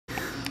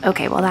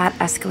Okay, well that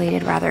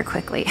escalated rather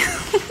quickly.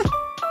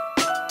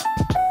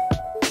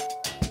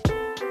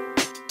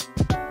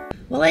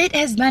 Well, it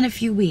has been a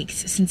few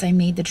weeks since I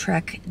made the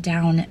trek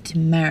down to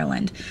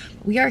Maryland.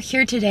 We are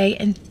here today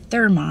in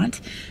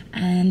Thurmont,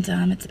 and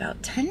it's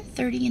about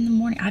 10:30 in the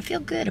morning. I feel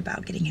good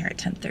about getting here at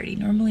 10:30.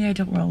 Normally I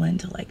don't roll in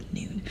till like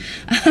noon.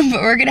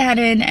 But we're gonna head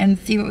in and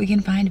see what we can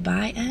find,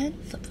 buy, and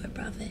flip for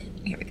profit.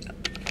 Here we go.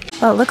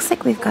 Well, it looks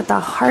like we've got the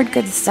hard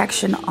goods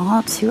section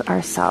all to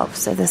ourselves,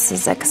 so this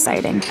is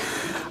exciting.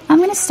 I'm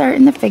gonna start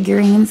in the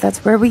figurines.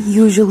 That's where we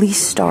usually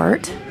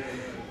start.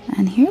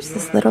 And here's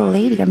this little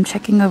lady. I'm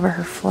checking over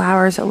her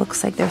flowers. It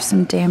looks like there's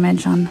some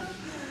damage on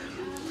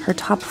her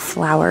top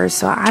flowers,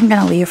 so I'm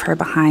gonna leave her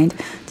behind.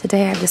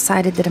 Today I've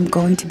decided that I'm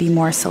going to be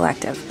more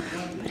selective.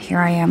 But here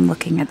I am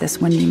looking at this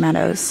Windy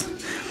Meadows.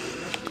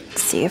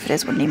 Let's see if it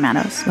is Windy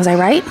Meadows. Was I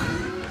right?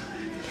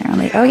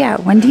 Apparently. Oh yeah,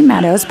 Windy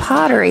Meadows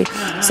pottery.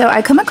 So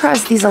I come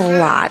across these a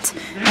lot,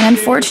 and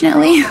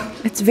unfortunately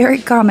it's very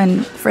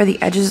common for the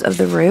edges of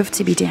the roof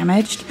to be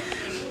damaged,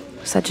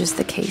 such as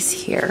the case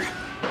here.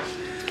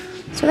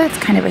 So that's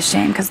kind of a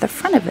shame because the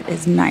front of it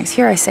is nice.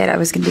 Here I said I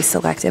was going to be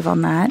selective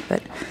on that,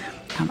 but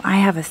I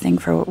have a thing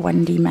for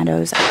Windy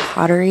Meadows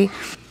pottery.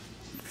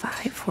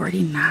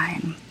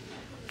 $5.49.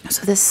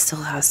 So this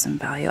still has some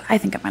value. I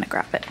think I'm going to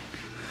grab it.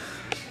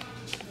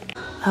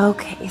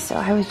 Okay, so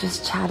I was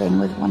just chatting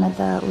with one of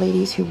the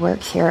ladies who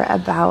works here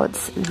about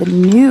the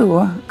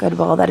new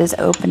Goodwill that is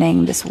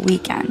opening this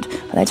weekend.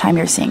 By the time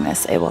you're seeing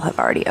this, it will have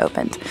already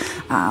opened.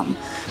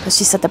 But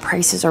she said the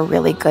prices are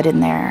really good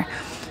in there.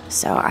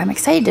 So I'm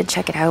excited to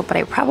check it out, but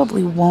I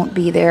probably won't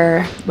be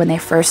there when they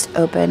first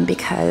open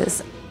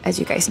because, as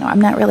you guys know, I'm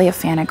not really a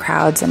fan of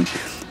crowds. And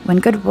when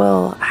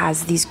Goodwill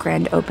has these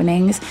grand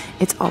openings,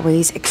 it's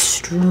always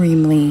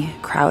extremely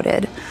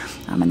crowded.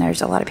 And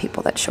there's a lot of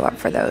people that show up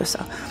for those.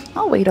 So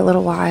I'll wait a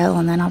little while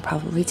and then I'll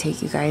probably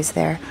take you guys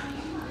there.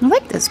 I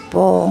like this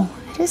bowl.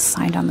 It is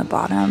signed on the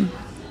bottom.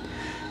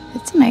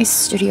 It's a nice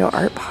studio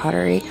art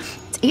pottery.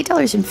 It's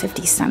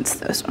 $8.50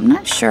 though, so I'm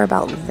not sure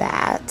about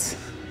that.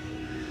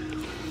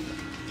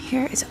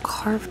 Here is a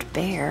carved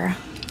bear.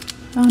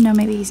 Oh no,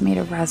 maybe he's made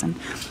of resin.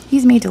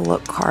 He's made to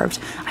look carved.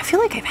 I feel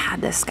like I've had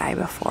this guy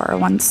before, or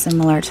one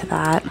similar to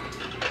that.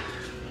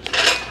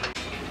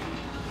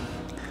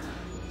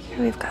 Here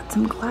we've got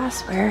some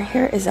glassware.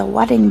 Here is a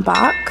wedding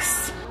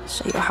box. I'll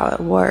show you how it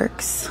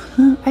works.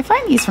 I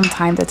find these from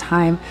time to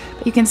time,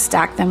 but you can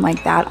stack them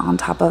like that on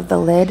top of the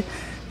lid.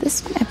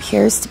 This one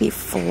appears to be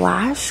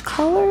flash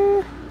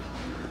color.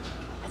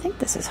 I think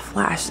this is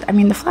flash. I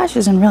mean, the flash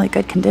is in really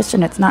good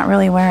condition. It's not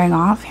really wearing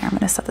off. Here, I'm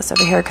going to set this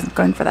over here because I'm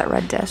going for that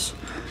red dish.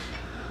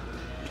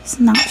 Just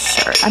not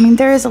sure. I mean,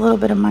 there is a little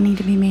bit of money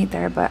to be made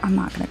there, but I'm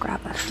not going to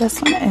grab that. This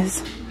one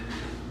is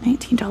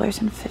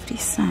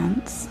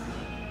 $19.50.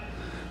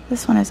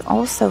 This one is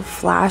also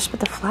flash, but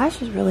the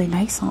flash is really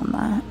nice on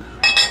that.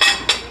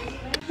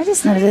 I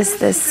just noticed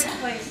this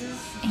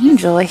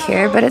angel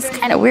here, but it's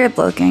kind of weird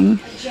looking.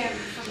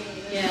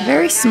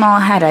 Very small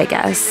head, I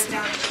guess.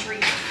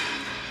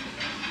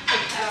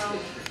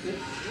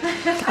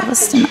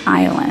 Galveston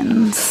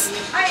Islands.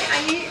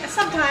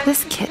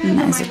 This kitten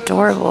is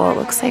adorable. It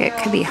looks like it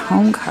could be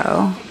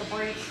Homeco.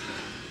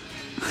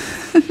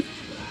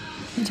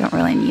 You don't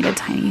really need a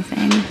tiny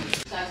thing.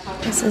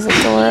 This is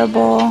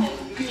adorable.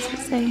 What's it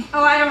say?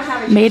 Oh, I don't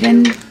have it. Made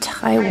in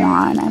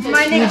Taiwan.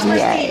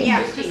 FUDA.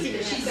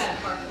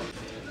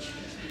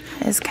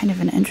 That is kind of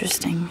an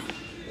interesting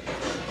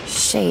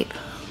shape.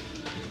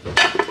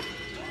 What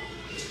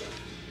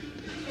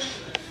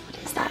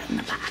is that in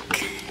the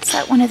back? Is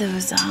that one of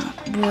those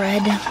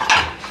bread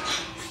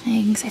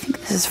things? I think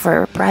this is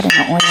for bread and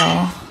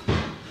oil.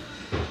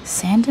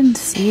 Sand and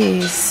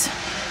Seas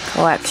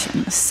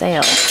collection. Sale.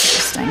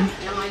 Interesting.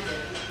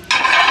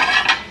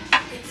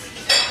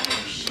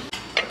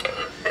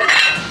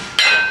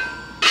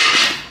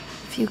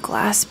 A few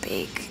glass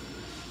bake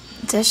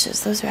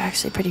dishes. Those are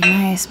actually pretty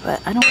nice,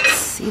 but I don't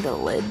see the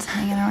lids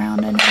hanging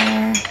around in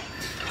here.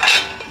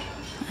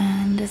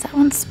 And is that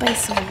one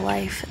Spice of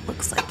Life? It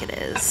looks like it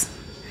is.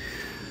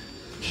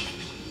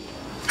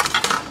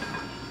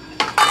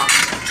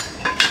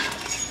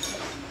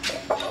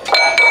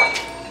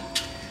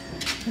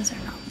 Those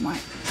are not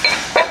marked.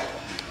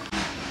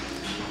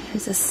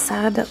 There's a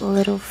sad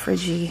little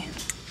Friggy.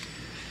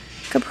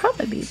 Could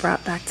probably be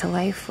brought back to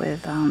life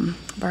with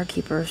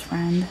Barkeeper's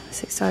Friend.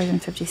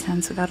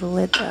 $6.50 without a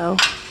lid though.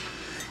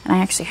 And I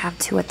actually have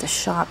two at the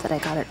shop that I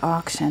got at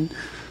auction.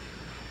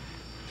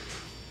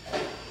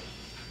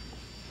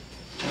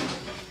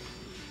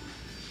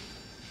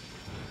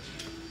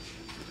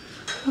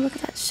 Oh, look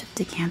at that shift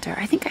decanter.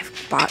 I think I've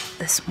bought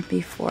this one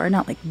before.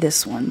 Not like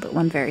this one, but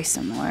one very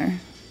similar.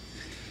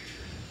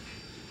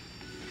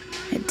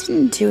 It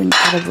didn't do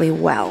incredibly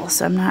well,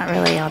 so I'm not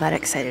really all that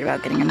excited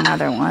about getting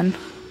another one.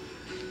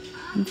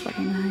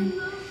 $149.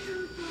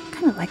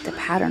 Kind of like the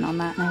pattern on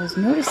that, and I was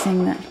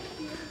noticing that,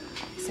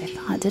 as I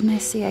thought, didn't I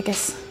see? I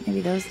guess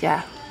maybe those,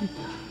 yeah,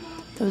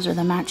 those are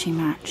the matchy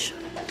match.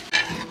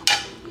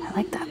 I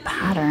like that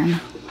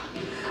pattern.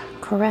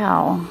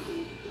 Corral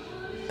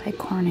by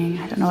Corning.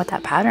 I don't know what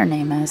that pattern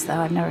name is, though.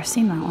 I've never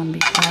seen that one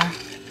before.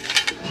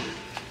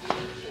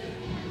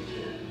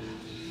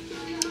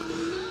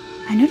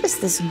 I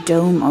noticed this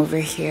dome over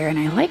here, and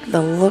I like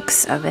the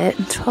looks of it.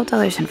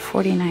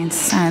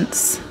 $12.49.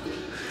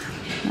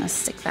 I'm gonna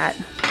stick that.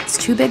 It's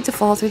too big to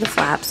fall through the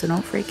flap, so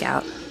don't freak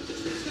out.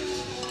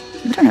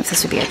 I don't know if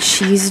this would be a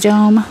cheese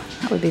dome.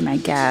 That would be my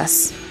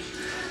guess.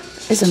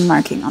 There's a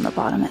marking on the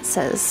bottom. It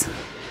says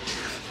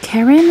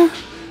Karen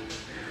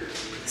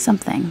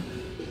something.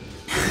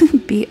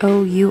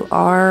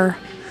 B-O-U-R.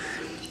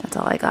 That's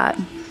all I got.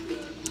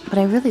 But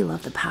I really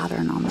love the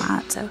pattern on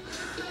that, so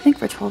I think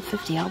for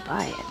 $12.50 I'll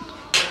buy it.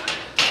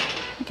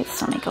 I could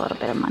still make a little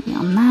bit of money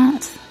on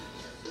that.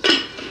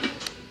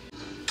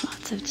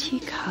 Lots of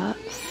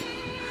teacups.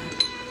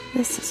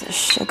 This is a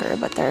sugar,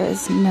 but there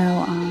is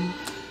no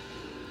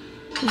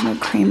there's no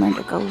creamer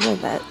to go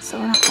with it, so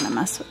we're not gonna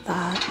mess with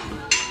that.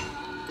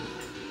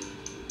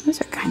 Those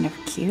are kind of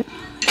cute.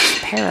 There's a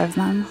pair of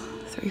them,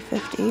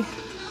 $3.50.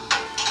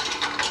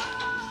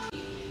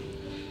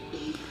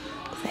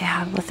 Do they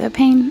have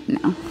lithophane?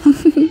 No.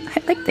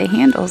 I like the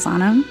handles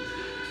on them.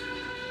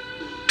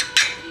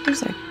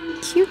 Those are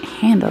cute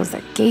handles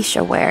that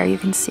geisha wear. You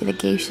can see the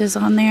geishas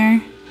on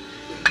there.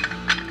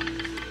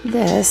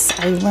 This,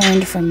 I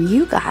learned from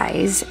you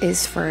guys,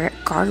 is for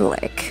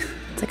garlic.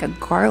 It's like a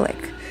garlic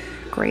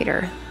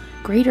grater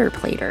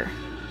plater.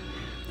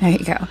 There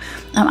you go.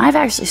 I've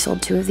actually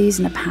sold 2 of these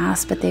in the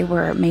past, but they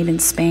were made in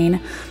Spain.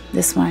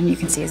 This one you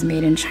can see is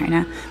made in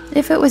China.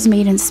 If it was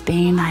made in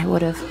Spain, I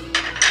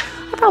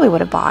probably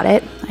would have bought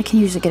it. I can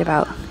usually get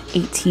about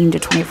 $18 to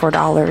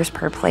 $24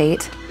 per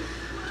plate.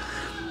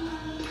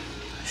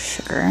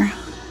 Sugar.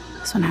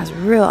 This one has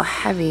real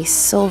heavy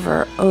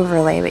silver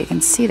overlay, but you can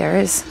see there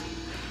is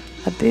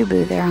a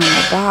boo-boo there on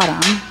the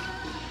bottom.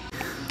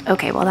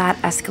 Okay, well that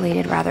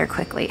escalated rather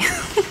quickly.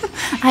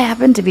 I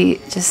happened to be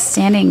just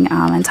standing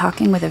and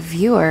talking with a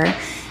viewer,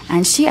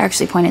 and she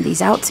actually pointed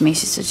these out to me.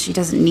 She said she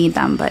doesn't need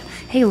them, but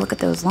hey, look at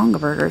those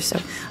Longaburgers. So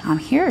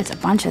here is a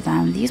bunch of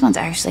them. These ones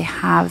actually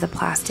have the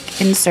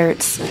plastic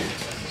inserts,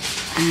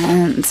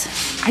 and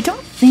I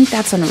don't think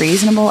that's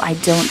unreasonable. I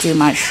don't do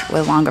much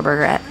with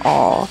Longaburger at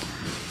all.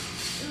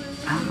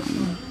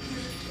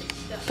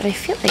 But I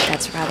feel like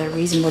that's rather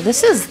reasonable.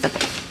 This is the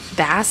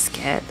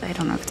basket. I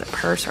don't know if it's a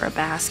purse or a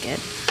basket.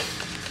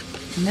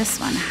 And this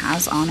one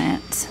has on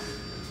it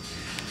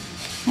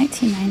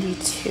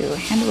 1992,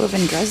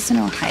 hand-woven Dresden,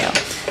 Ohio.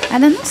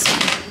 And then this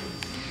one.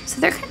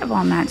 So they're kind of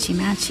all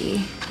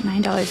matchy-matchy.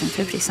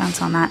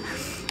 $9.50 on that. I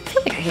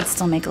feel like I could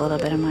still make a little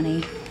bit of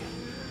money.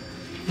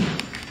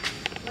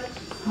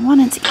 I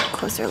wanted to get a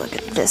closer look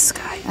at this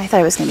guy. I thought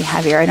it was going to be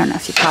heavier. I don't know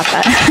if you caught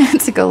that. I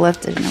had to go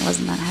lift it and it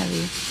wasn't that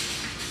heavy.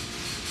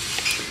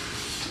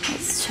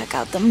 Let's check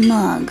out the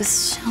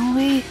mugs, shall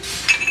we?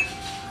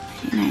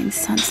 99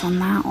 cents on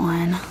that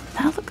one.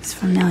 That looks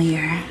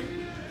familiar.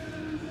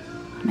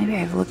 Maybe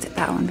I've looked at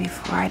that one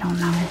before. I don't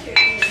know.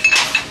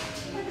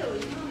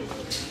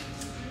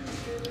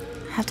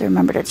 I have to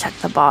remember to check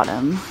the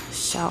bottom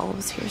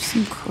shelves. Here's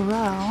some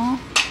Corel.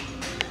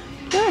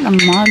 Here are the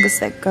mugs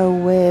that go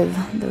with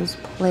those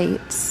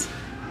plates.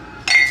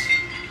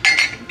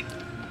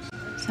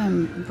 So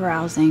I'm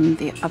browsing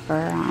the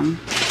upper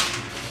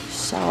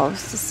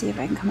shelves to see if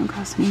I can come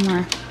across any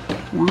more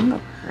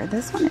Longaburger.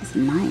 This one is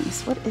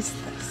nice. What is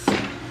this?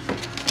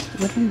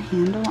 Wooden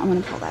handle? I'm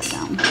going to pull that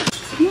down.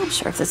 I'm not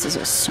sure if this is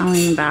a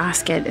sewing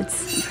basket.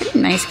 It's a pretty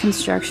nice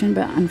construction,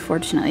 but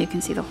unfortunately you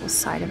can see the whole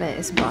side of it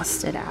is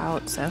busted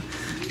out. So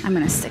I'm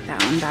going to stick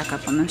that one back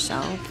up on the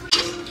shelf.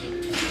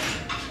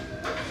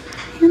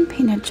 Hand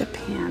painted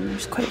Japan.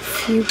 There's quite a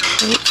few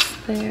plates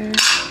there.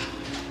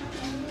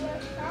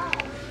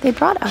 They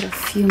brought out a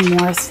few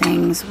more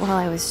things while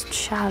I was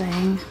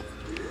chatting.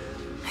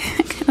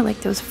 I kind of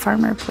like those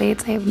farmer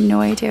plates. I have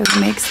no idea who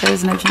makes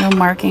those, and there's no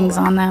markings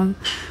on them.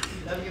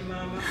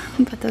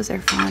 But those are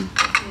fun.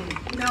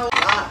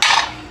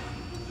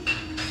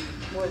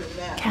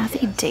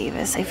 Kathy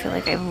Davis. I feel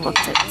like I've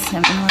looked at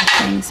similar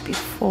things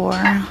before.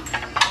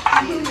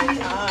 I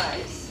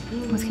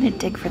was going to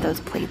dig for those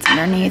plates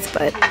underneath,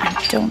 but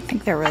I don't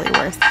think they're really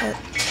worth it.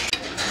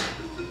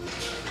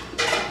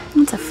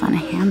 That's a fun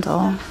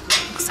handle.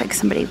 Looks like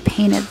somebody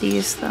painted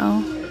these,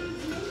 though.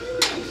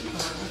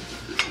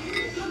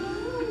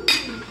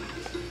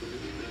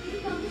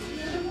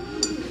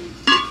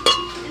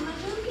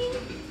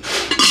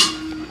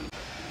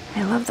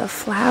 I love the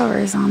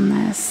flowers on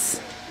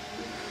this.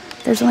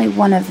 There's only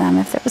one of them.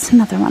 If there was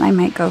another one, I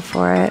might go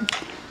for it.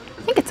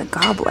 I think it's a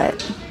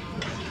goblet.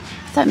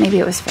 I thought maybe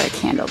it was for a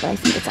candle, but I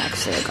think it's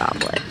actually a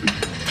goblet.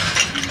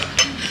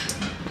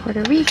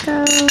 Puerto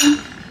Rico.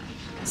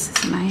 This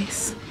is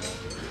nice.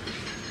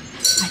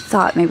 I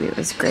thought maybe it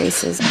was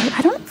Grace's.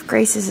 I don't know if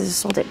Grace's is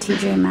sold at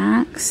TJ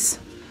Maxx.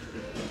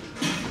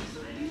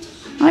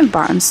 I've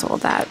bought and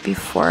sold that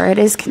before. It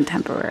is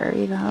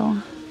contemporary, though.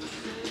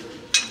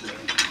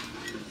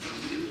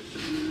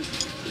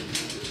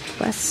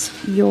 Bless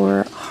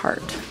your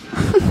heart.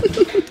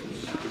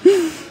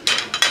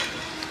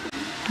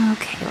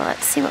 Okay, well,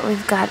 let's see what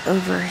we've got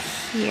over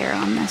here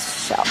on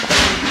this shelf.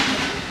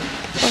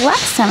 The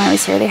last time I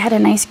was here, they had a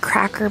nice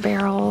Cracker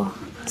Barrel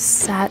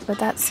set, but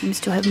that seems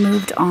to have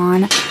moved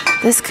on.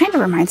 This kind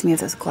of reminds me of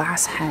those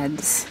glass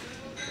heads.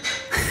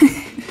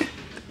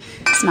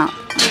 It's not.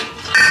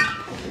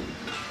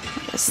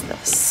 What is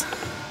this?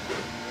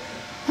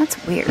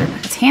 That's weird.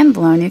 It's hand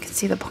blown. You can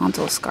see the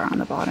pontil scar on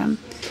the bottom.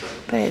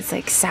 But it's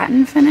like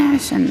satin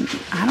finish, and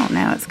I don't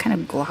know, it's kind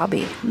of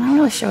globby. I'm not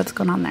really sure what's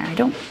going on there. I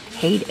don't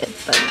hate it,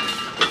 but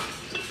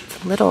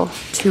it's a little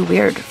too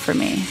weird for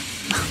me.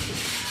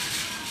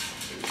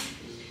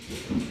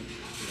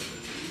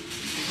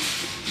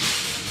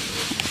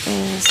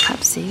 There's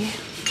Pepsi.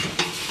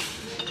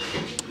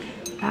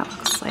 That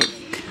looks like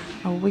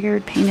a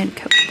weird painted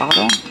Coke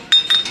bottle.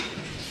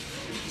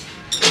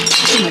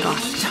 Oh my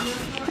gosh,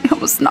 I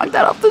almost knocked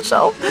that off the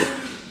shelf.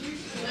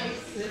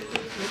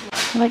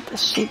 I like the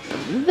shape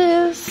of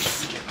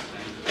this.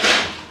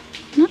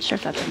 I'm not sure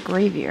if that's a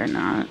gravy or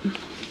not.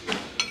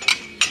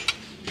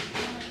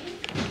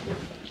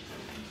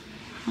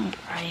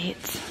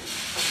 Alright.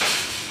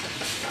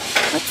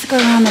 Let's go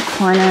around the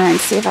corner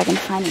and see if I can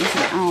find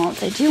anything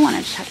else. I do want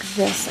to check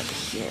this up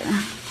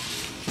here.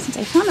 Since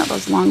I found out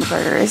those long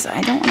burgers,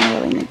 I don't want to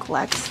really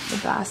neglect the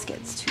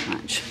baskets too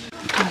much.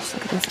 Gosh,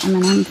 look at this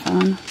M&M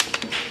phone.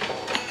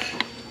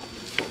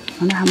 I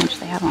wonder how much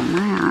they have on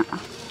that.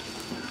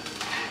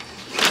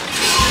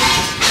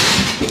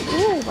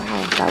 Oh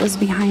wow, that was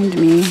behind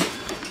me.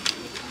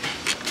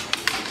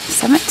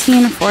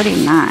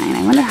 $17.49.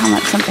 I wonder how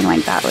much something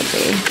like that would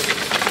be.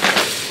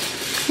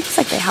 Looks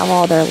like they have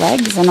all their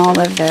legs and all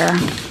of their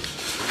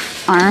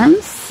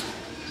arms.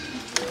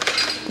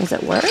 Does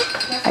it work?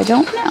 I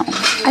don't know.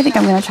 I think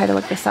I'm going to try to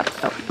look this up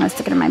though. I'm going to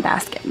stick it in my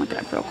basket and look it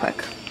up real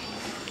quick.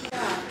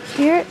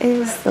 Here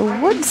is the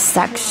wood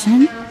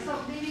section.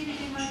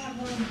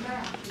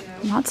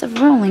 Lots of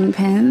rolling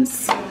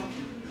pins.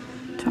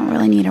 Don't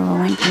really need a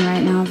rolling pin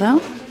right now though.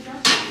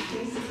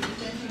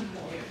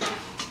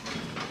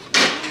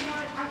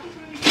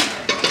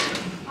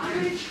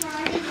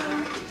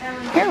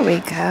 Here we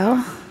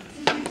go.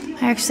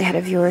 I actually had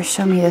a viewer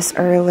show me this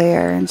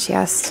earlier and she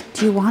asked,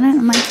 do you want it?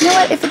 I'm like, you know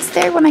what, if it's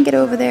there when I get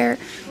over there,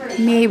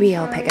 maybe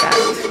I'll pick it up.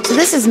 So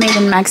this is made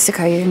in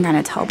Mexico. You can kind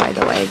of tell by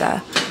the way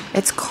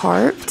it's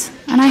carved.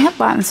 And I have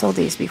bought and sold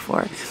these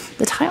before.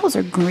 The tiles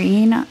are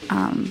green.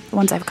 The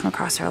ones I've come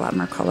across are a lot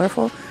more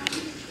colorful.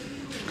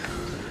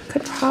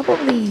 Could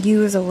probably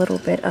use a little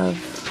bit of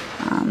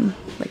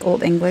like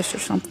Old English or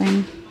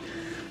something.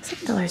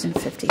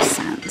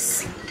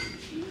 $7.50.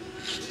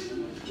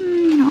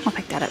 I'll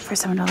pick that up for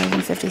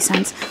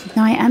 $7.50.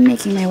 Now I am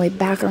making my way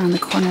back around the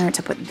corner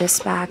to put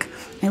this back.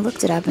 I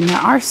looked it up and there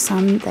are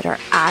some that are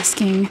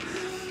asking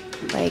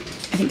like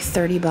I think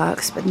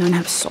 $30, but none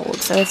have sold.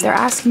 So if they're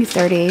asking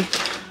 $30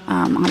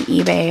 on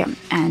eBay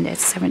and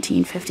it's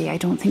 $17.50, I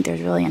don't think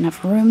there's really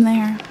enough room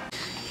there.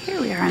 Here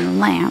we are in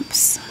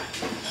lamps.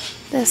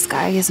 This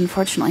guy is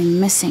unfortunately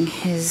missing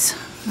his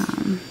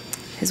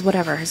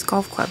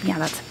golf club. Yeah,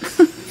 that's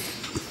it.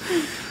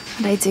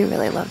 But I do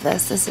really love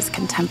this. This is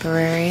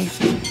contemporary.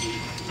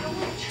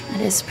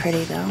 It is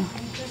pretty though.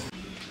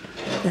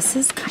 This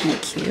is kind of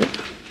cute.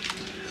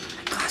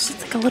 Gosh,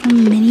 it's like a little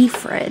mini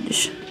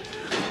fridge.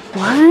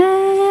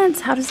 What?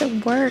 How does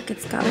it work?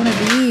 It's got one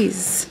of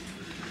these.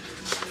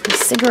 A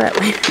cigarette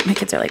lighter. My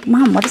kids are like,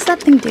 Mom, what does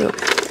that thing do?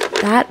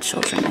 That,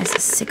 children, is a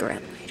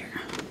cigarette lighter.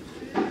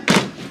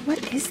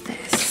 What is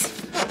this?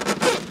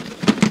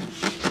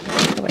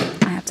 Oh wait,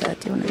 I have to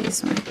do one of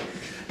these.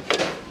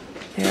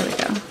 There we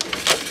go.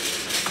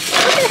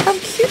 Look at how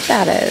cute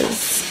that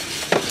is.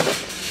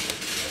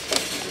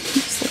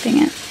 I'm just looking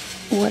at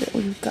what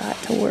we've got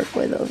to work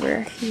with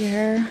over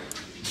here.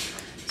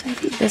 So I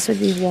think this would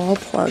be wall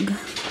plug.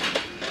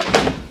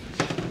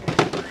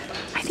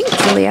 I think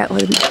Juliet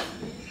would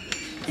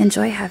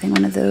enjoy having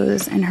one of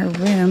those in her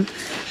room.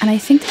 And I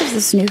think there's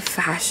this new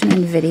fashion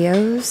in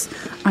videos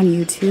on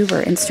YouTube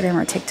or Instagram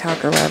or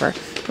TikTok or wherever,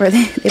 where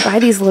they buy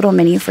these little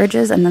mini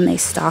fridges and then they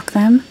stock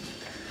them.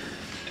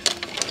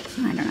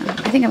 I don't know.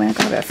 I think I'm going to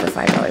grab it for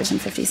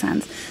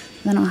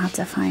 $5.50. Then I'll have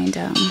to find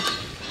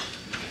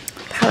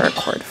power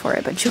cord for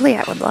it. But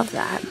Juliet would love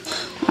that.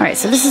 Alright,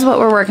 so this is what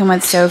we're working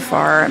with so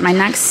far. My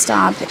next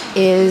stop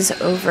is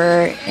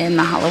over in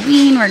the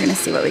Halloween. We're going to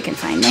see what we can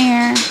find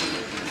there.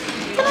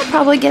 Then I'll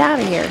probably get out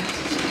of here.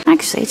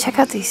 Actually, check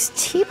out these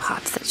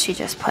teapots that she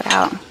just put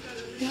out.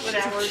 What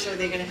hours are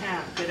they going to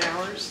have? Good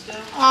hours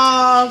still?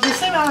 The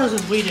same hours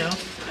as we do.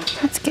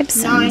 That's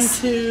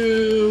Gibson's. 9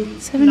 to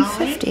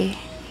 $7.50.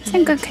 It's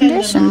in good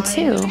condition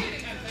too.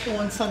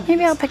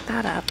 Maybe I'll pick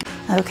that up.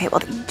 Okay, well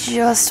they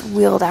just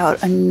wheeled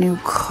out a new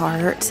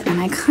cart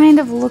and I kind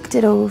of looked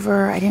it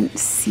over. I didn't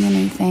see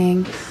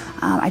anything.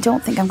 I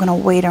don't think I'm going to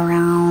wait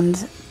around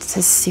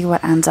to see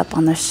what ends up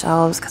on the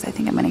shelves because I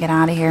think I'm going to get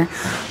out of here.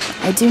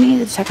 I do need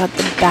to check out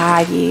the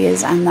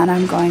baggies and then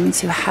I'm going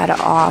to head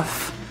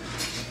off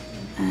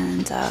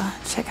and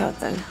check out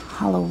the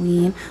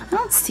Halloween. I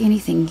don't see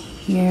anything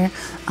here.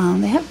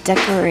 They have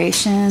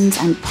decorations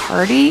and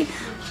party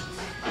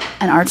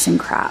and arts and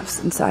crafts,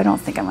 and so I don't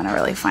think I'm going to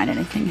really find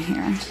anything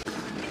here.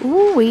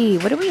 Ooh-wee,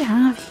 what do we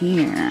have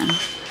here?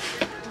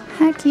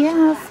 Heck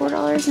yeah,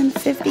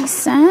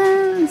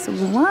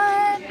 $4.50.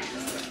 What?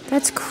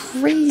 That's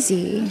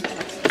crazy.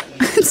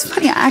 It's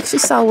funny, I actually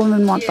saw a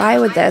woman walk by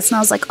with this, and I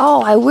was like,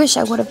 oh, I wish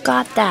I would have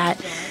got that.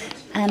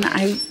 And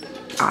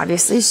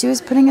obviously she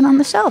was putting it on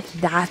the shelf.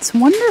 That's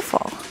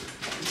wonderful.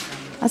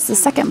 That's the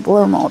second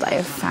blow mold I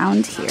have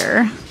found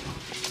here.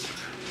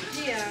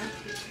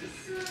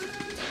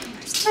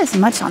 There's not as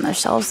much on the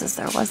shelves as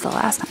there was the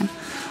last time.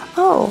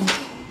 Oh,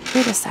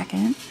 wait a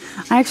second.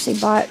 I actually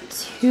bought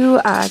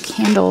 2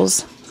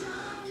 candles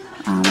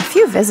a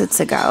few visits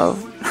ago.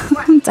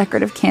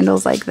 Decorative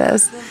candles like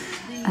this.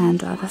 And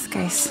this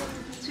guy's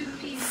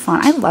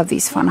fun. I love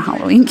these fun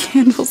Halloween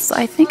candles, so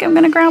I think I'm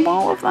going to grab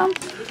all of them.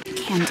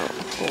 Candle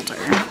holder.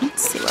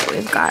 Let's see what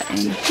we've got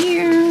in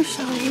here,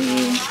 shall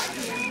we?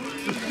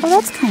 Oh,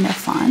 that's kind of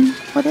fun.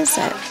 What is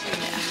it?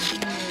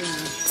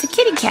 It's a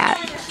kitty cat.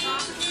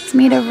 It's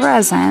made of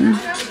resin.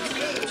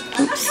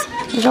 Oops.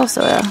 There's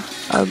also a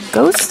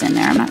ghost in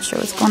there. I'm not sure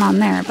what's going on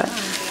there, but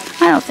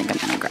I don't think I'm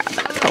going to grab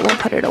that. But we'll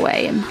put it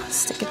away and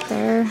stick it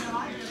there.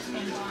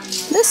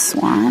 This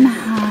one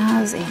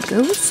has a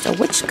ghost, a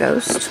witch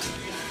ghost.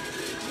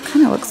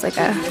 Kind of looks like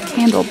a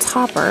candle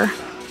topper.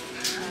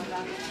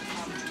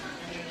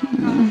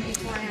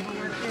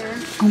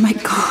 Oh my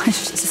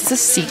gosh, is this a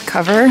seat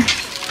cover?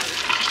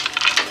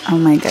 Oh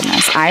my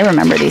goodness, I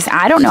remember these.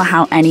 I don't know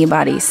how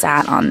anybody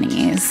sat on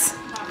these.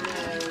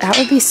 That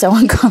would be so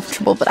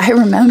uncomfortable, but I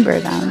remember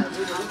them.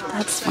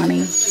 That's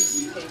funny.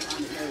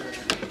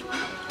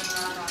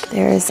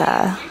 There's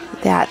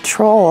that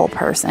troll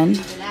person.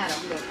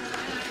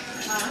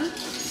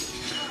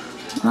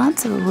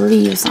 Lots of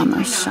leaves on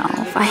the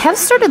shelf. I have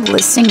started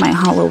listing my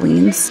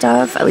Halloween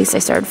stuff. At least I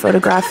started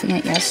photographing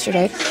it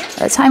yesterday.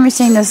 By the time you're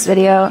seeing this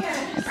video,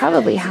 I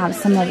probably have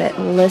some of it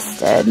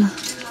listed.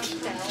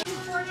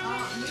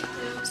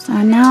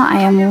 So now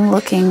I am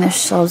looking the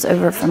shelves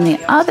over from the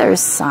other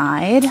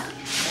side.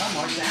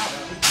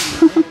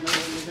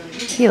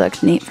 He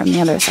looked neat from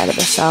the other side of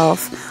the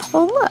shelf.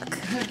 Oh, look.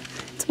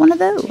 It's one of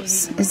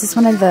those. Is this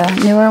one of the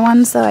newer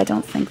ones, though? I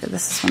don't think that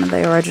this is one of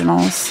the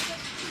originals.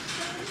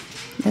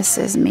 This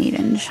is made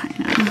in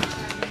China.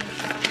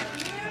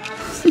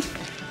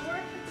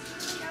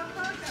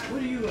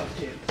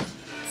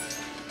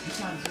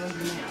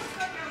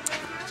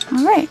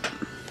 Alright.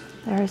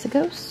 There's a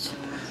ghost.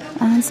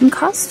 And some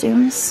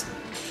costumes.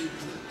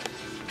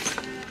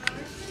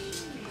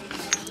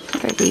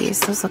 What are these?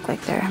 Those look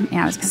like they're,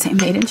 yeah, I was going to say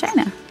made in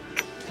China.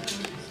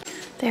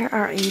 There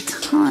are a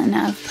ton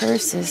of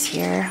purses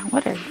here.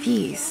 What are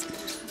these? I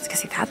was going to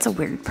say, that's a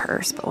weird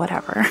purse, but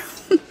whatever.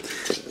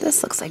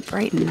 This looks like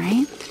Brighton,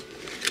 right?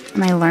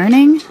 Am I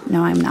learning?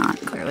 No, I'm not,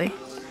 clearly.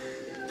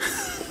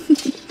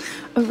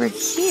 Over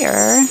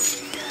here,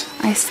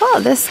 I saw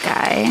this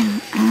guy,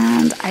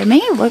 and I may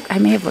have looked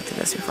at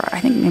this before. I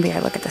think maybe I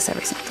look at this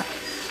every single time.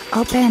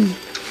 Open.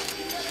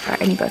 Or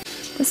any book.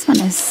 This one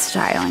is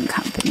Styling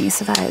Company,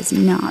 so that is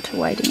not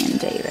Whiting and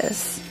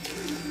Davis.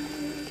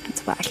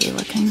 That's wacky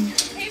looking.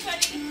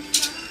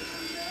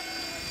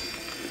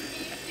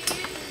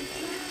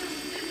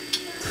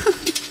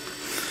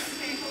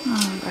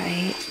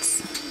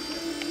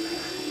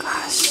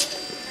 Gosh,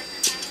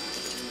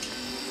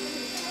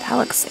 that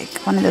looks like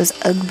one of those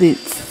Ugg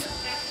boots.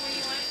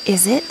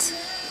 Is it?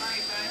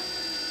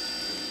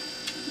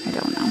 I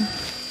don't know.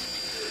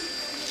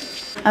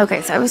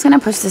 Okay, so I was going to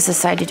push this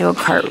aside to do a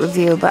cart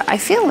review, but I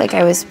feel like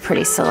I was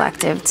pretty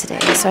selective today,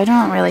 so I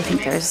don't really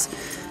think there's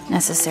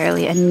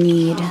necessarily a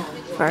need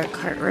for a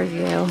cart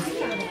review.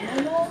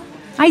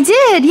 I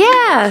did,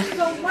 yeah!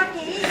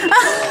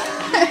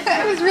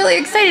 I was really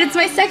excited. It's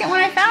my second one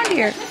I found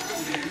here.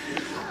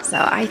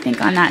 So I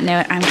think on that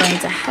note, I'm going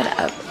to head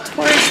up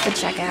towards the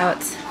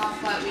checkout,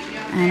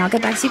 and I'll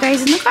get back to you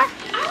guys in the car.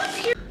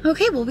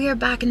 Okay, well, we are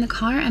back in the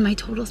car, and my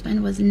total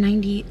spend was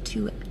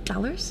 $92.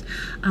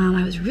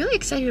 I was really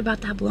excited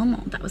about that blow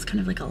mold. That was kind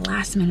of like a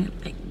last minute,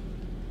 like,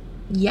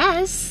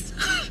 yes.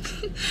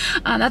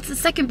 That's the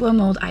second blow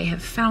mold I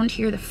have found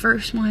here. The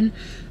first one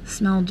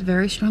smelled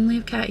very strongly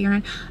of cat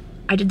urine.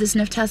 I did the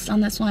sniff test on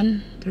this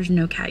one. There's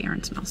no cat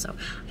urine smell, so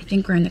I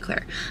think we're in the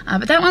clear.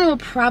 But that one will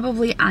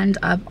probably end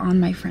up on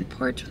my front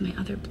porch with my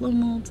other blow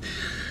molds.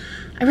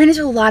 I ran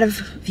into a lot of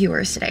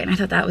viewers today, and I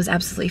thought that was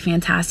absolutely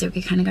fantastic.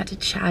 We kind of got to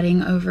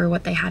chatting over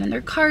what they had in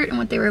their cart and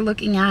what they were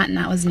looking at, and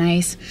that was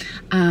nice.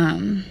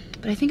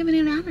 But I think I'm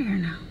gonna get out of here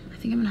now. I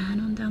think I'm gonna head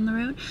on down the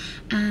road,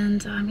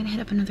 and I'm gonna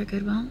hit up another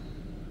Goodwill,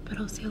 but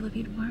I'll see all of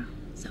you tomorrow.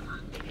 So long.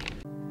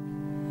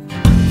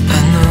 I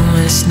know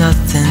it's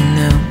nothing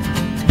new,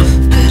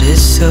 but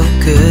it's so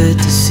good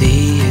to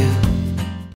see you.